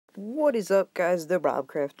What is up, guys? The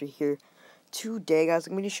MobCrafter here. Today, guys,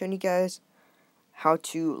 I'm going to be showing you guys how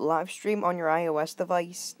to live stream on your iOS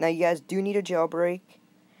device. Now, you guys do need a jailbreak,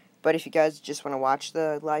 but if you guys just want to watch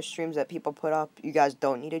the live streams that people put up, you guys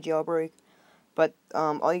don't need a jailbreak. But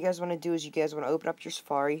all you guys want to do is you guys want to open up your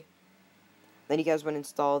Safari. Then you guys want to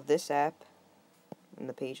install this app. When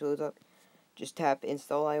the page loads up, just tap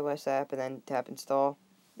install iOS app and then tap install.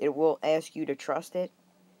 It will ask you to trust it.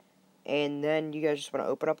 And then you guys just want to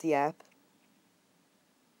open up the app.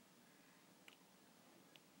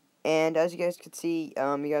 And as you guys can see,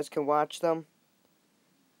 you guys can watch them.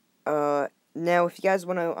 Now, if you guys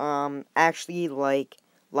want to actually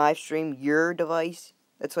live stream your device,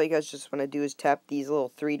 that's all you guys just want to do is tap these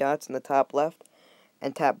little three dots in the top left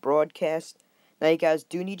and tap broadcast. Now, you guys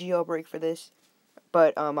do need jailbreak for this,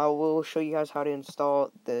 but I will show you guys how to install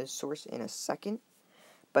the source in a second.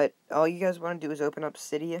 But all you guys want to do is open up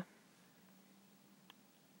Cydia.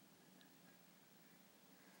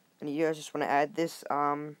 And you guys just want to add this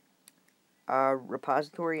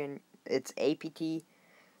repository, and it's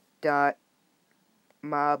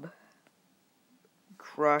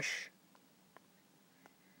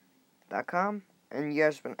apt.mobcrush.com, and you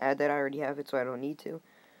guys want to add that. I already have it, so I don't need to.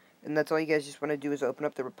 And that's all you guys just want to do is open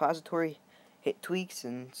up the repository, hit tweaks,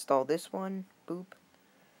 and install this one. Boop.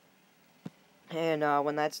 And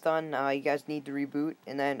when that's done, you guys need to reboot,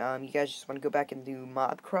 and then you guys just want to go back and do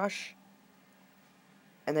MobCrush.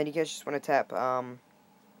 And then you guys just want to tap, well,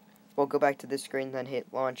 go back to this screen, then hit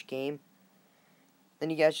launch game.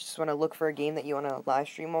 Then you guys just want to look for a game that you want to live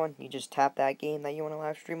stream on. You just tap that game that you want to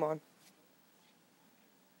live stream on.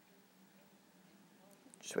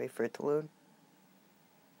 Just wait for it to load.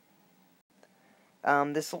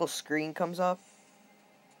 This little screen comes up.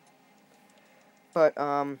 But,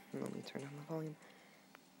 let me turn down the volume.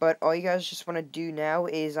 But all you guys just want to do now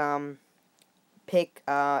is, pick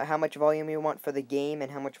how much volume you want for the game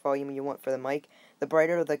and how much volume you want for the mic. The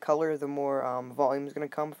brighter the color, the more volume is going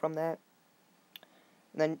to come from that.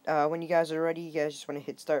 And then when you guys are ready, you guys just want to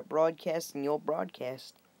hit start broadcast, and you'll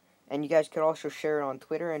broadcast. And you guys could also share it on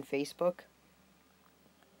Twitter and Facebook.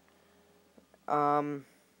 So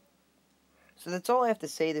that's all I have to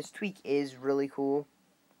say. This tweak is really cool.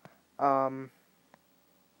 And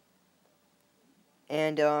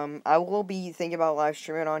I will be thinking about live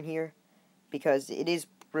streaming on here, because it is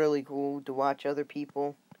really cool to watch other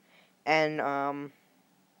people. And, I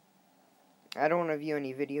don't want to view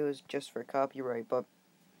any videos just for copyright, but,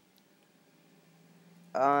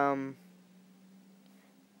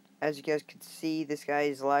 as you guys can see, this guy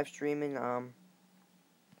is live streaming, and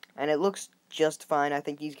it looks just fine. I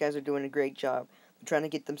think these guys are doing a great job. They're trying to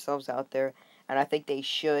get themselves out there, and I think they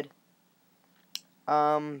should.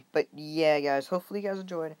 But yeah, guys, hopefully you guys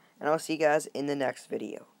enjoyed, and I'll see you guys in the next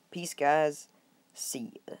video. Peace, guys.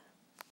 See ya.